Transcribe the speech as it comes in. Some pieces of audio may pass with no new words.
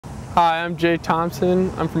Hi, I'm Jay Thompson.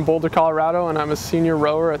 I'm from Boulder, Colorado, and I'm a senior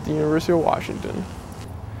rower at the University of Washington.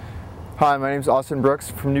 Hi, my name is Austin Brooks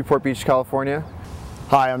from Newport Beach, California.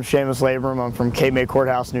 Hi, I'm Seamus Labram. I'm from Cape May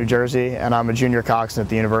Courthouse, New Jersey, and I'm a junior coxswain at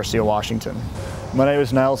the University of Washington. My name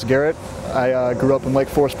is Niles Garrett. I grew up in Lake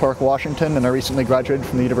Forest Park, Washington, and I recently graduated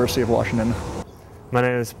from the University of Washington. My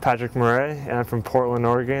name is Patrick Murray, and I'm from Portland,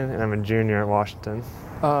 Oregon, and I'm a junior at Washington.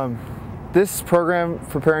 This program,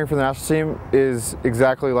 preparing for the national team, is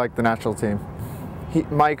exactly like the national team.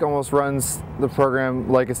 Mike almost runs the program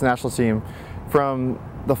like it's national team. From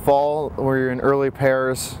the fall, where you're in early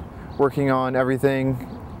pairs, working on everything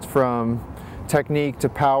from technique to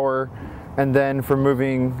power, and then from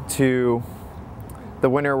moving to the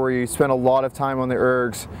winter where you spend a lot of time on the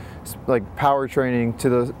ergs, like power training, to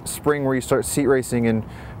the spring where you start seat racing and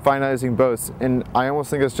finalizing boats. And I almost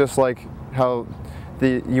think it's just like how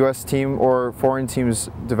the U.S. team or foreign teams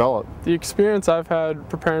develop. The experience I've had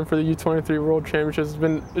preparing for the U23 World Championships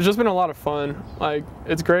it's just been a lot of fun. Like,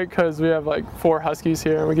 it's great because we have like 4 Huskies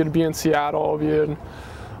here, and we get to be in Seattle,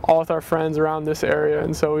 all with our friends around this area,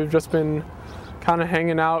 and so we've just been kind of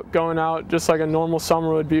hanging out, going out just like a normal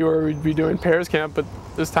summer would be, where we'd be doing pairs camp, but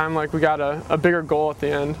this time like we got a bigger goal at the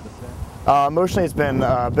end. Emotionally, it's been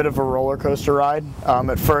a bit of a roller coaster ride.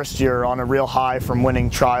 At first, you're on a real high from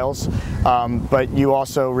winning trials, but you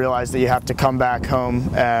also realize that you have to come back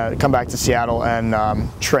home, come back to Seattle and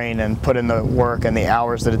train and put in the work and the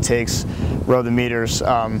hours that it takes, row the meters,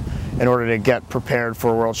 in order to get prepared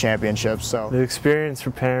for World Championships. So the experience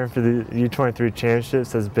preparing for the U23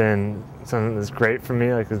 Championships has been something that's great for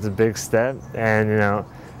me. Like, it's a big step, and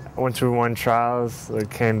once we won trials, we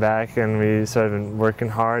came back and we started been working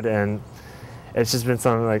hard, and it's just been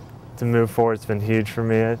something like to move forward. It's been huge for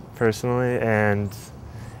me personally, and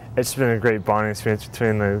it's just been a great bonding experience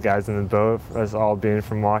between the guys in the boat. Us all being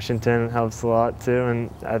from Washington helps a lot too,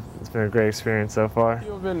 and it's been a great experience so far.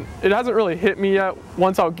 It hasn't really hit me yet.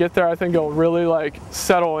 Once I'll get there, I think it'll really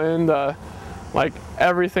settle in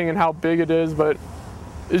everything and how big it is. But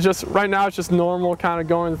it's just right now it's just normal kind of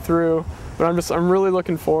going through. But I'm really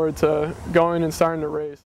looking forward to going and starting to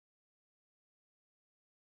race.